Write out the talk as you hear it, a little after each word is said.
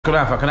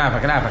كنافة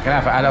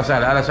اهلا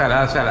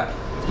وسهلا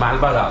مع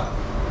البرغر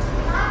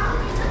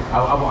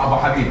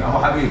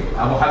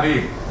ابو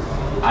حبيب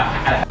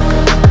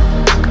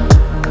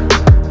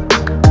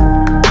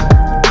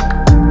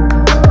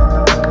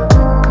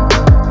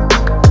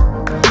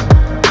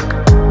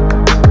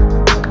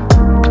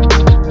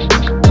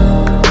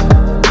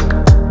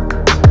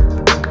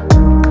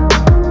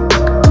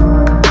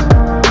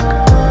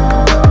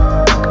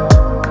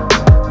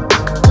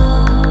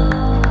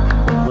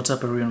What's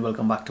up everyone,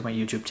 welcome back to my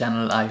YouTube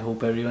channel. I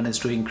hope everyone is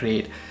doing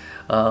great.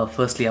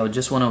 Firstly, I would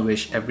just want to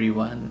wish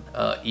everyone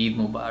Eid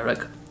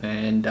Mubarak,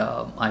 and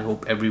I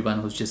hope everyone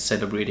who's just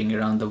celebrating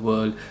around the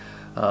world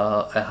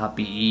a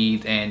happy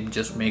Eid, and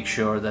just make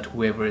sure that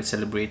whoever is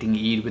celebrating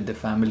Eid with the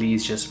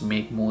families, just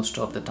make most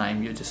of the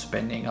time you're just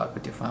spending out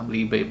with your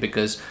family,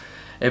 because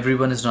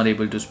everyone is not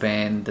able to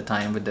spend the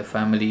time with their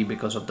family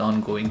because of the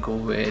ongoing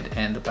COVID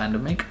and the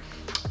pandemic.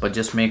 But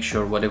just make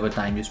sure whatever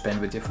time you spend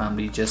with your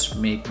family, just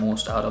make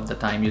most out of the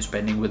time you're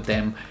spending with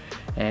them,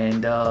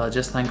 and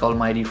just thank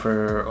Almighty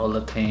for all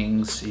the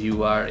things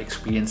you are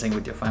experiencing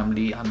with your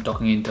family. I'm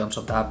talking in terms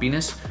of the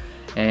happiness,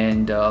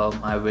 and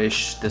I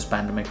wish this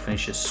pandemic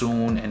finishes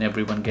soon and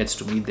everyone gets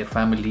to meet their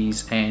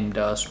families and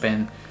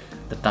spend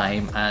the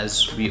time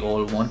as we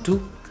all want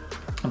to.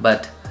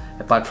 But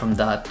apart from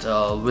that,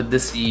 with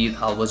this Eid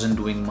I wasn't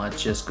doing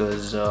much just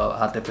because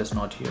Atif is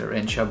not here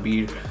and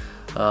Shabir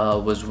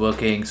was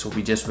working, so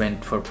we just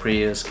went for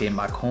prayers, came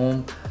back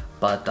home.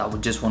 But I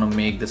would just want to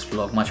make this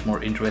vlog much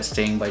more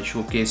interesting by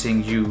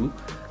showcasing you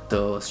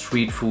the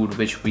street food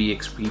which we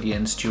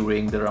experienced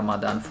during the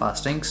Ramadan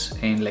fastings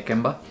in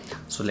Lakemba.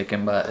 So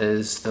Lakemba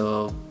is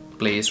the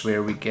place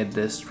where we get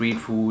the street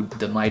food,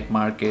 the night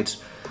markets.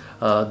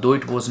 Though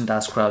it wasn't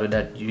as crowded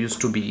as it used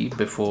to be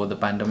before the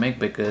pandemic,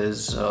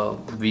 because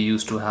we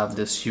used to have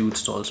this huge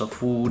stalls of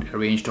food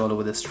arranged all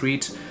over the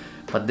streets.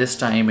 But this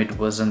time it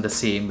wasn't the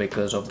same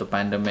because of the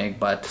pandemic,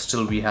 but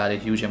still we had a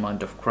huge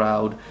amount of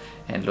crowd,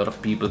 and a lot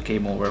of people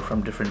came over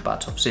from different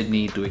parts of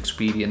Sydney to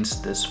experience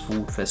this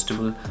food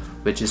festival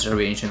which is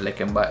arranged in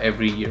Lakemba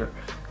every year.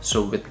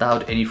 So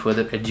without any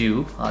further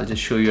ado, I'll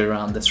just show you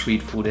around the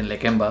street food in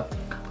Lakemba.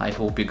 I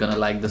hope you're gonna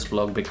like this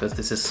vlog, because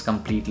this is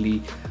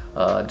completely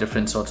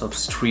different sorts of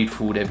street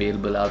food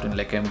available out in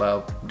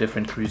Lakemba,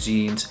 different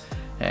cuisines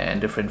and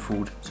different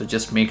food. So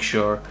just make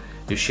sure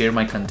you share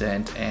my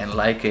content and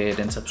like it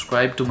and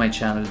subscribe to my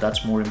channel.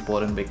 That's more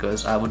important,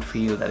 because I would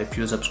feel that if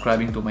you're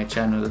subscribing to my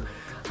channel,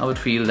 I would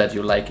feel that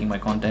you're liking my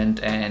content,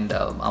 and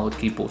I would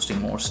keep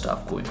posting more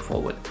stuff going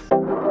forward.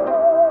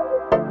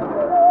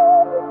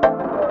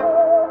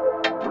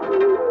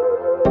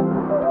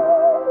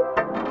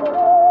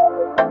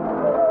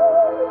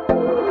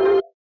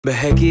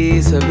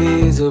 बहकी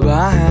सभी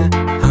जुबां है,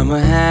 हम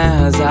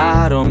हैं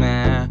हजारों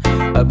में,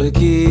 अब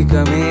की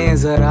कमी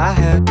जरा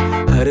है,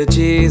 हर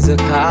चीज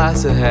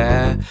खास है,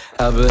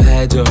 अब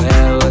है जो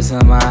है वो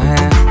समा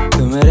है,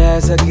 तुम रह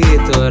सकी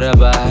तो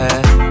रबा है,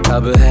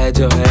 अब है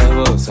जो है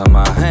वो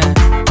समा है,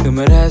 तुम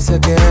रह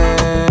सके,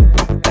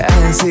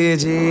 ऐसी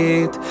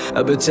जीत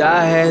अब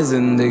चाहे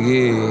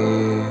जिंदगी,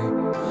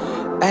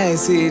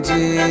 ऐसी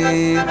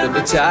जीत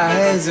अब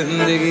चाहे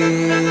जिंदगी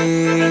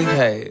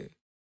है।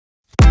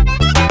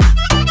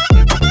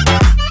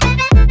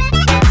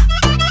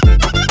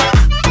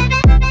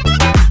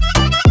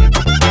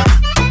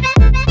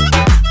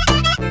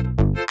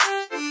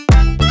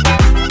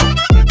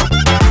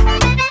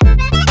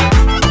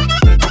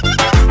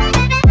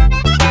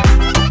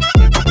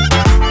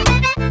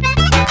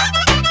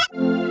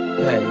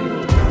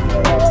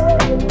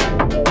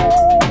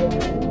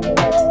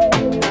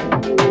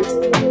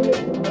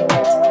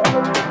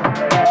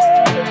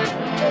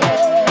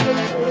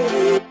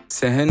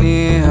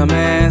 सहनी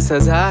हमें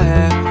सजा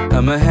है,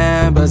 हम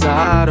हैं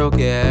बाजारों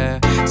के,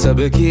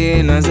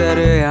 सबकी नजर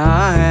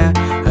यहाँ है,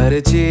 हर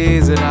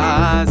चीज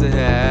राज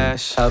है,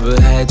 अब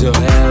है जो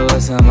है वो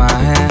समा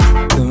है,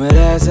 तुम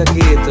रह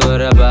सकी तो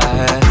रबा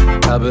है,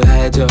 अब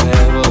है जो है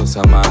वो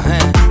समा है,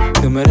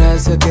 तुम रह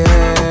सके,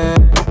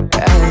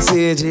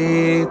 ऐसी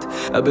जीत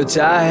अब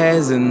चाहे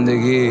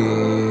जिंदगी,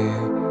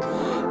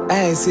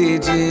 ऐसी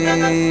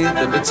जीत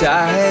अब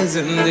चाहे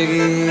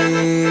जिंदगी।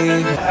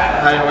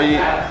 Hi, how are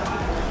you?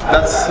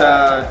 That's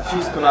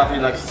cheese Knafeh,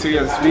 like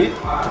Syrian sweet,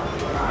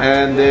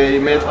 and they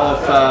made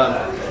of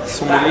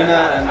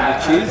semolina and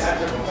cheese.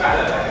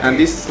 And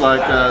this is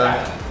like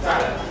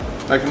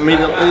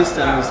Middle East,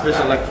 and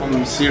especially like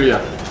from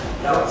Syria.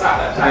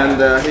 And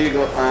here you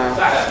go.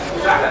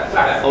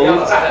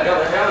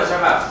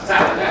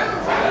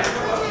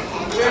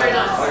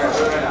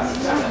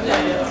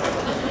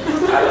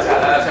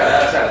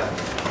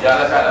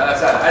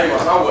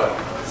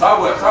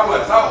 صور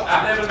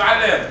احنا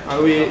بالمعلم. And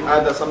we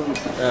add some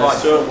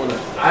syrup on it.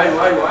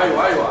 ايوه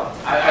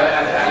على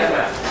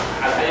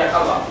اي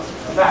خطا.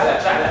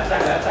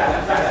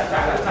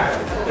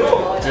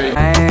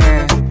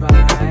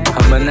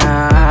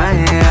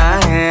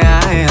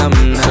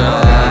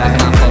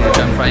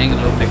 I'm trying a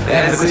little bit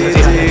there.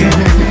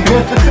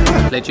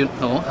 Let you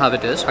know how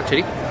it is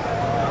actually.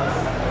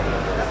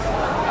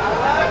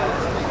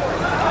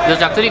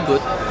 It's actually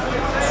good.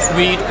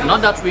 sweet,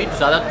 not that sweet,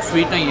 ज़्यादा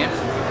sweet नहीं है.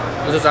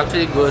 This is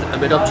actually good. A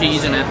bit of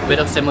cheese in it, a bit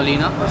of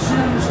semolina.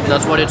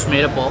 That's what it's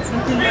made up of.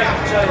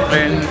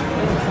 And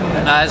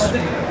as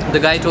the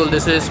guy told,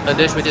 this is a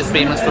dish which is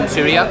famous from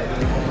Syria.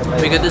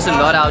 We get this a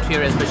lot out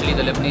here, especially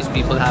the Lebanese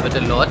people have it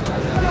a lot.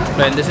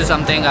 And this is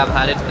something I've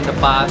had it in the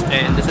past,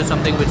 and this is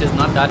something which is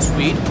not that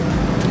sweet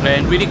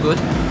and really good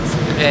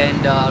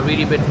and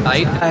really bit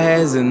light.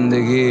 है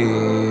जिंदगी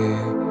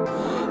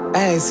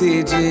ऐसी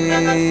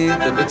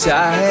जीत बचा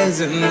है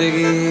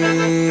जिंदगी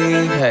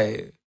है.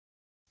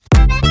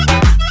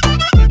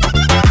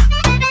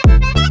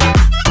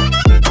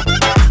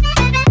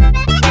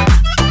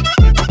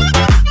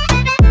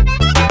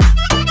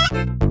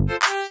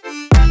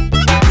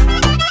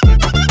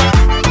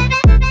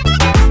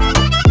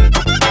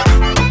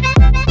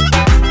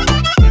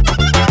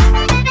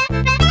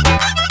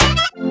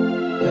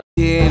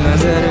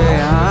 नजर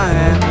यहाँ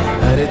है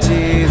हर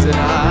चीज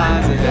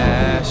राज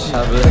है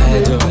अब है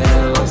जो है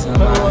वो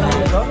समा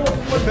है.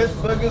 The best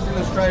burgers in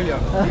Australia.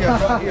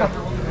 Yeah, right here.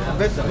 The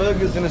best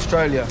burgers in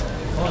Australia.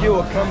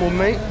 Pure camel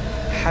meat,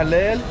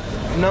 halal,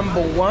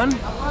 #1.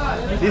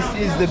 This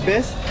is the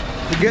best.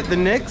 To get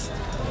the next,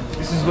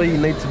 this is where you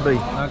need to be.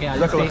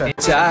 Okay,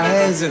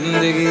 चाहे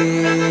जिंदगी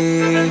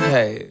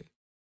है.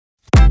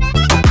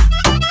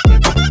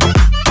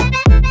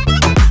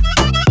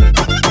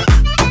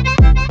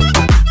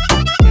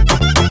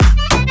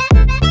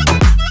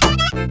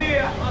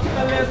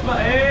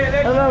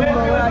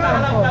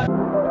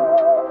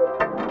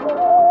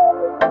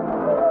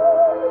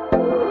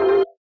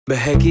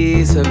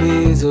 बहकी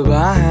सभी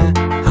जुबां हैं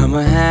हम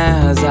हैं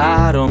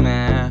हजारों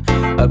में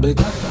अब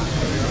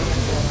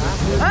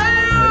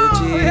हर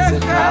चीज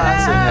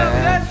खास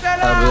है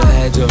अब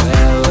है जो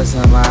है वो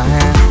समा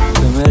है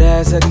तुम रह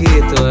सकी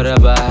तो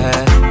रबा है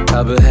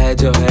अब है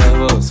जो है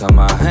वो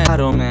समा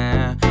है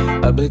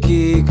में अब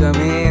की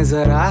कमी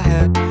जरा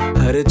है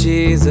हर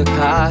चीज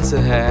खास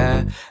है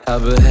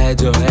अब है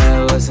जो है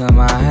वो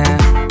समा है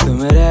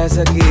तुम रह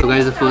सकी. So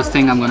guys, the first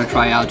thing I'm gonna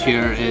try out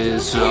here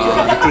is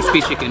the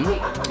crispy chicken.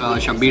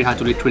 Shabbir had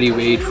to literally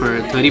wait for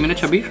 30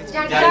 minutes. Shabbir?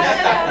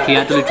 He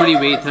had to literally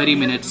wait 30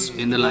 minutes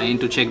in the line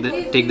to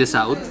take this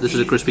out. This is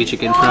a crispy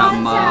chicken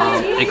from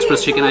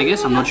Express Chicken, I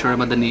guess. I'm not sure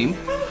about the name.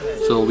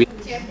 So we.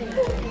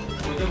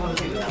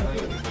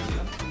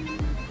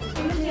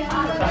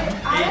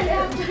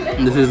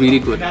 This is really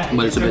good,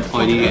 but it's a bit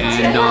oily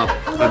and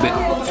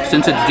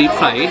since it's deep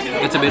fried,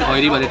 it's a bit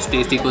oily, but it's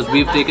tasty because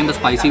we've taken the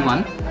spicy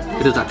one.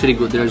 It is actually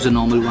good. There is a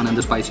normal one and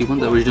the spicy one,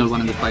 the original one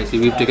and the spicy.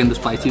 We've taken the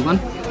spicy one.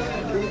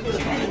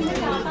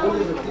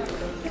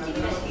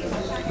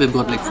 We've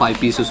got like 5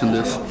 pieces in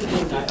this.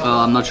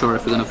 I'm not sure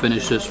if we're gonna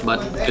finish this,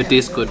 but it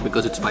tastes good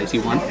because it's spicy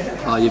one.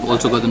 You've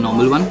also got the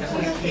normal one.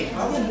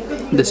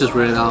 This is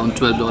for around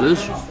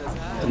 $12.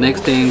 The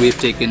next thing we've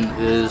taken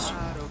is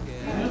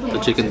the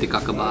chicken tikka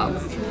kebab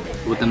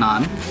with the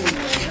naan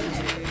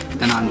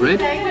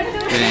bread,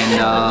 and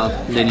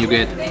then you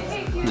get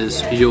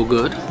this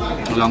yogurt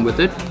along with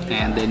it,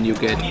 and then you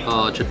get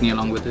chutney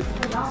along with it,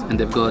 and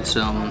they've got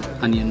some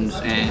onions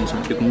and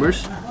some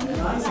cucumbers.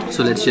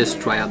 So let's just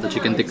try out the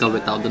chicken tikka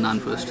without the naan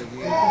first.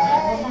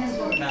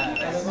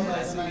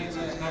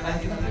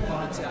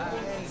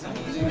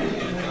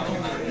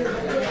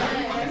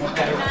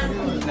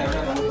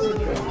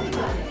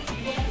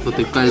 The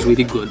tikka is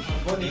really good,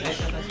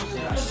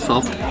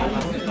 soft,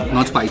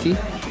 not spicy,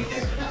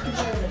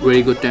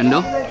 very good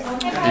tender,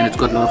 and it's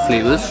got a lot of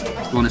flavors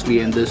honestly.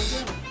 And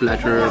this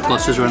platter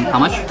costs around how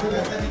much?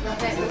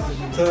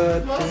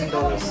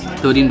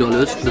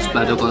 $13. This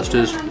platter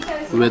costs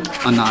with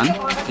a naan.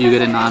 You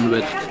get a naan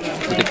with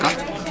the tikka.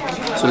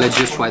 So let's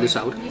just try this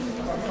out.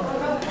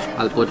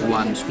 I'll put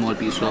one small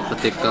piece of the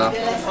tikka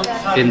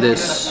in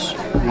this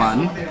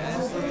one,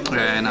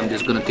 and I'm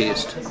just gonna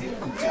taste.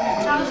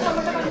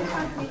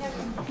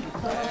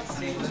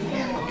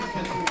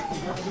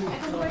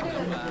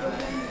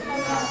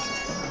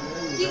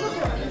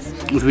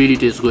 It really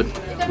tastes good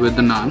with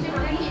the naan,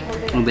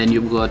 and then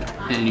you've got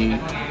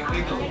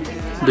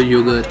the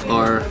yogurt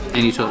or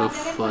any sort of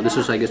this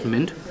is I guess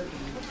mint,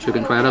 so you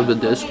can try it out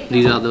with this.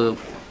 These are the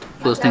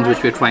first things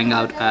which we're trying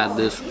out at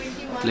this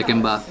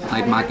Lakemba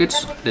night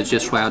markets. Let's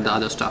just try out the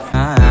other stuff.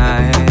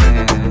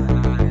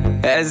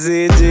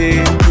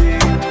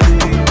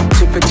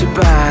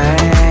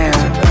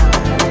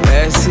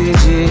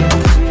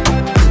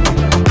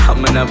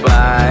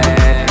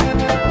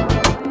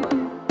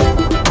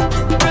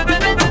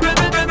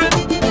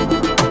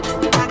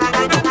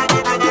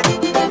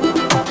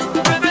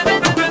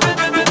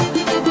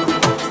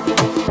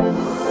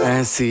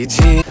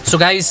 So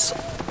guys,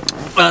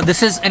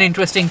 this is an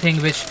interesting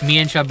thing which me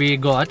and Shabbir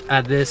got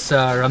at this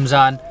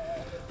Ramzan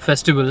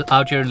festival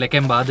out here in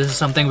Lakemba. This is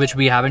something which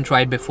we haven't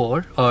tried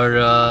before,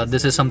 or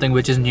this is something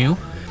which is new.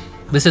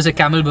 This is a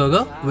camel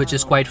burger which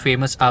is quite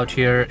famous out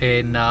here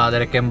in the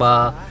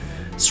Lakemba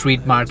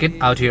street market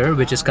out here,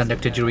 which is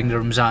conducted during the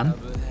Ramzan.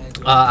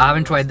 I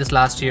haven't tried this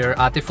last year.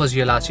 Atif was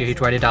here last year, he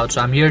tried it out,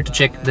 so I'm here to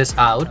check this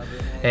out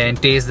and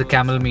taste the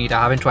camel meat.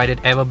 I haven't tried it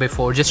ever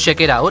before. Just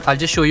check it out. I'll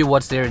just show you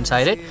what's there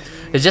inside it.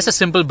 It's just a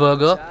simple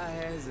burger.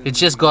 It's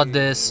just got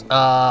this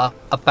a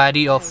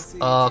patty of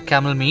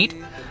camel meat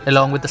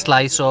along with a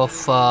slice of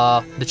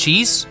the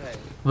cheese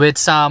with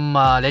some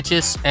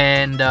lettuce,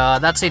 and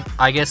that's it.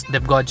 I guess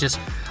they've got just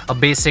a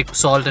basic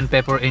salt and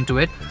pepper into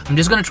it. I'm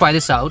just gonna try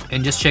this out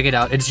and just check it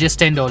out. It's just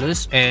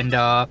 $10, and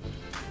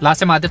last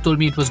time Adit told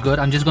me it was good.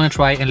 I'm just gonna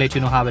try and let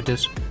you know how it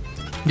is.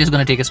 I'm just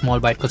gonna take a small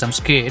bite because I'm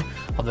scared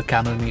of the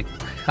camel meat.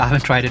 I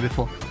haven't tried it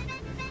before.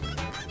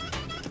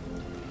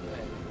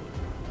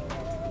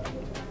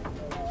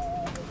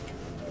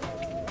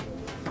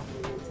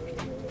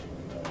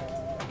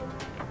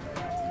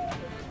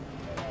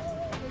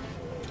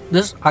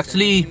 This is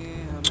actually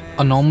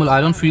a normal. I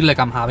don't feel like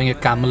I'm having a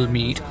camel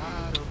meat.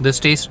 This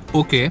tastes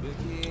okay.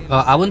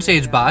 I wouldn't say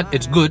it's bad.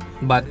 It's good,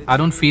 but I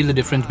don't feel the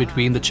difference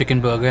between the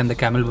chicken burger and the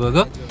camel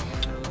burger.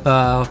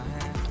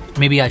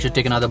 Maybe I should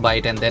take another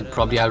bite and then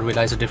probably I'll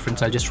realize the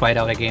difference. I'll just try it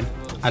out again.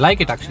 I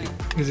like it actually.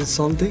 Is it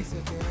salty?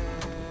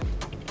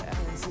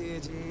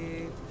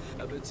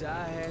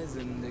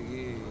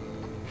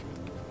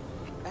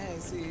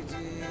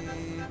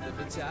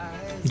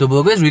 The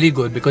burger is really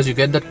good because you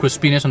get that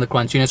crispiness and the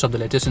crunchiness of the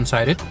lettuce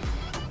inside it,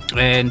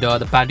 and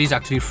the patty is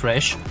actually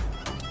fresh.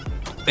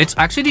 It's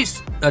actually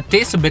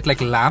tastes a bit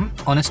like lamb,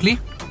 honestly,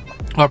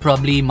 or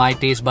probably my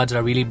taste buds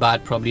are really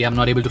bad. Probably I'm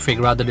not able to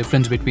figure out the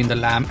difference between the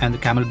lamb and the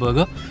camel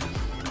burger.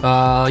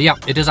 Yeah,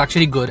 it is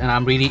actually good, and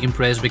I'm really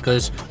impressed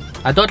because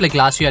I thought like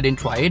last year I didn't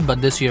try it,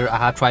 but this year I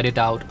have tried it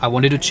out. I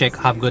wanted to check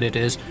how good it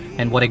is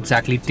and what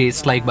exactly it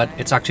tastes like, but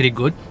it's actually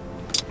good.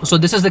 So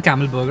this is the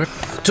camel burger.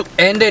 To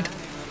end it,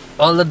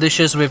 all the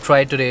dishes we've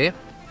tried today,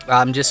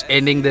 I'm just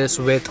ending this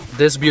with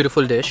this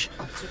beautiful dish,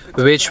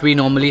 which we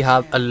normally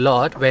have a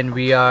lot when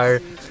we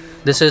are.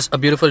 This is a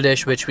beautiful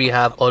dish which we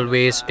have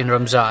always in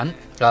Ramzan.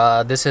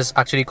 This is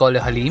actually called a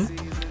Haleem.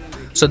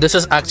 So this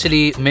is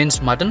actually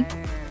minced mutton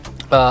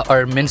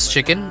or minced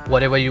chicken,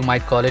 whatever you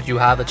might call it. You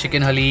have a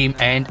chicken Haleem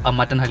and a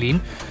mutton Haleem.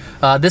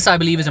 This I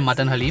believe is a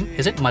mutton Haleem.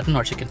 Is it mutton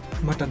or chicken?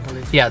 Mutton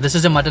Haleem. Yeah, this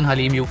is a mutton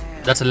Haleem.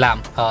 That's a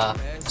lamb.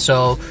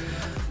 So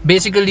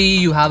basically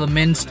you have a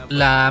minced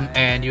lamb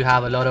and you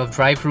have a lot of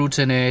dry fruits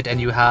in it,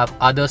 and you have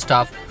other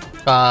stuff.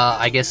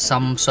 I guess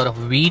some sort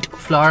of wheat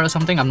flour or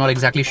something. I'm not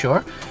exactly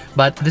sure,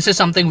 but this is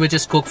something which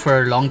is cooked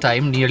for a long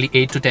time, nearly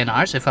 8 to 10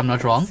 hours if I'm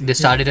not wrong. They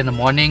started in the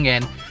morning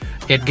and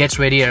it gets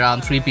ready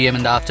around 3 p.m.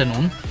 in the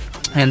afternoon,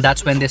 and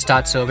that's when they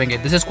start serving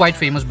it. This is quite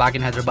famous back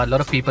in Hyderabad. A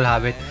lot of people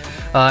have it.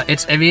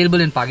 It's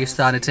available in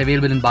Pakistan, it's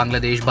available in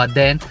Bangladesh, but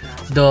then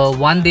the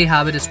one they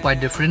have it is quite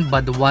different,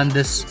 but the one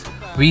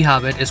we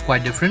have it is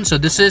quite different. So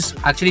this is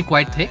actually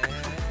quite thick,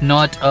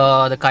 not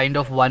the kind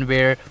of one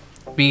where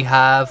we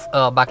have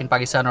back in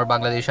Pakistan or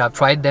Bangladesh. I've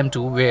tried them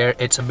too, where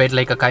it's a bit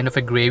like a kind of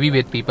a gravy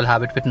with people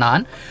have it with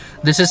naan.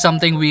 This is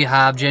something we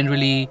have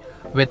generally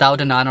without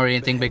a naan or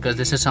anything, because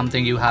this is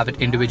something you have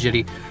it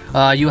individually.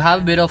 You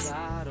have a bit of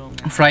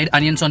fried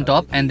onions on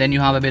top, and then you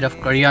have a bit of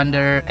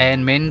coriander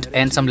and mint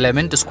and some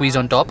lemon to squeeze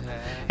on top,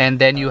 and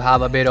then you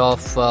have a bit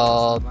of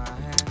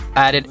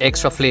added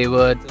extra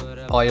flavored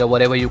oil or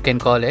whatever you can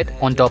call it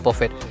on top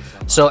of it.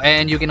 So,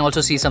 and you can also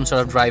see some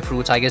sort of dry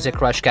fruits. I guess they're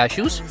crushed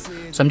cashews.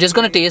 So I'm just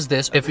gonna taste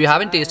this. If you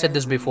haven't tasted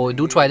this before,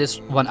 do try this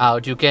one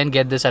out. You can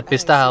get this at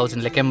Pista House in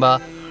Lakemba,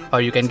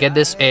 or you can get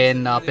this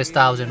in Pista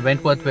House in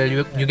Wentworth. Well,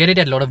 you get it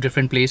at a lot of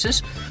different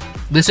places.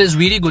 This is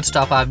really good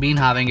stuff. I've been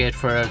having it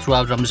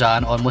throughout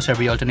Ramzan, almost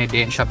every alternate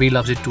day, and Shabir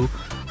loves it too.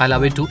 I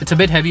love it too. It's a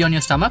bit heavy on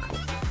your stomach.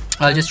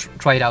 I'll just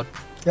try it out.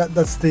 Yeah,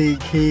 that's the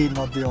key,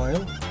 not the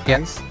oil. Yeah.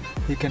 Nice.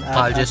 You can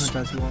add as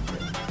much as you want.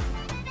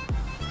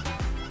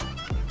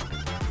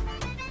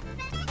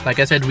 Like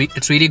I said,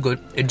 it's really good.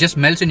 It just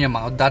melts in your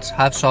mouth. That's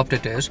how soft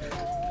it is.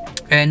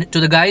 And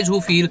to the guys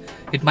who feel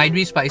it might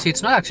be spicy,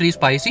 it's not actually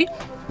spicy.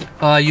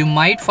 You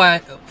might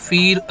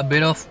feel a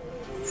bit of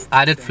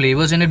added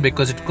flavors in it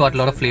because it's got a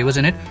lot of flavors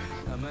in it.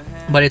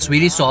 But it's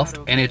really soft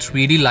and it's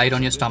really light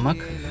on your stomach.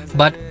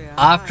 But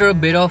after a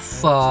bit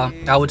of,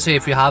 I would say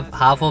if you have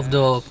half of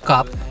the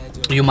cup,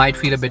 you might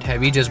feel a bit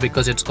heavy just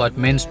because it's got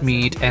minced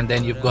meat and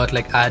then you've got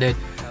like added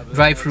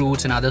dry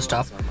fruits and other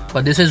stuff.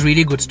 But this is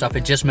really good stuff.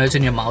 It just melts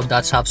in your mouth.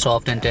 That's how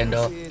soft and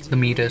tender the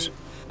meat is.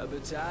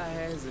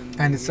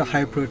 And it's a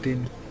high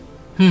protein.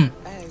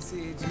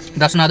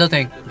 That's another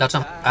thing. That's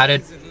an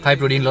added high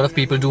protein. A lot of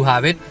people do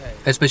have it,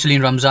 especially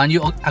in Ramzan.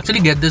 You actually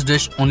get this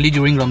dish only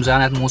during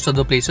Ramzan at most of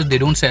the places. They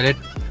don't sell it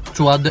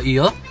throughout the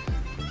year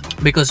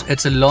because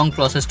it's a long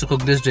process to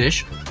cook this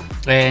dish,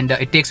 and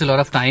it takes a lot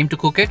of time to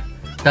cook it.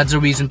 That's the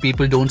reason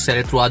people don't sell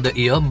it throughout the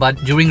year. But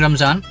during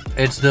Ramzan,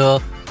 it's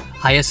the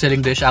highest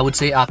selling dish, I would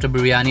say, after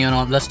biryani and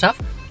all that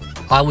stuff.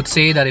 I would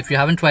say that if you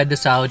haven't tried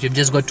this out, you've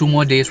just got 2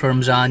 more days for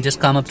Ramzan. Just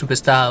come up to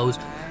Pista House,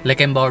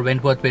 Lakemba or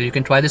Wentworth, where you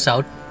can try this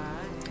out.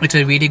 It's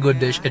a really good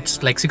dish.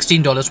 It's like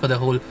 $16 for the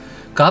whole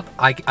cup.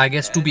 I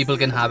guess 2 people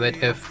can have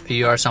it if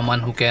you are someone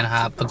who can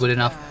have a good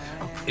enough.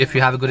 If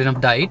you have a good enough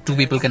diet, 2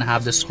 people can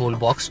have this whole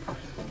box.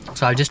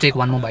 So I'll just take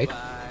one more bite.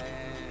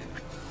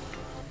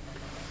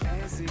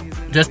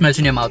 Just melts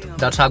in your mouth.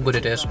 That's how good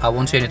it is. I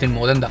won't say anything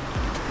more than that.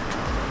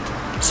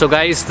 So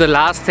guys, the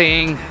last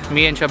thing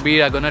me and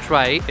Shabir are gonna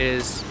try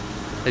is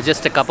It's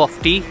just a cup of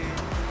tea.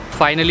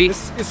 Finally,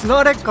 It's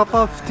not a cup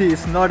of tea.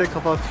 It's not a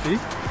cup of tea.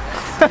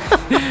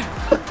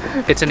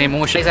 it's an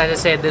emotion. As I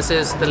said, this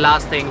is the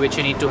last thing which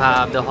you need to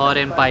have, the hot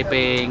and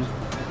piping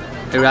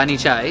Irani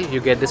chai. You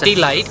get this tea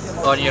light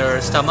on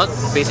your stomach.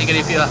 Basically,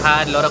 if you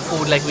had a lot of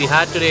food like we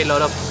had today, a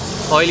lot of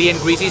oily and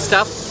greasy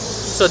stuff.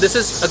 So this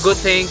is a good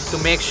thing to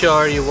make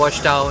sure you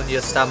wash down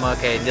your stomach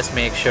and just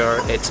make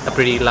sure it's a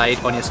pretty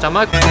light on your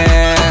stomach.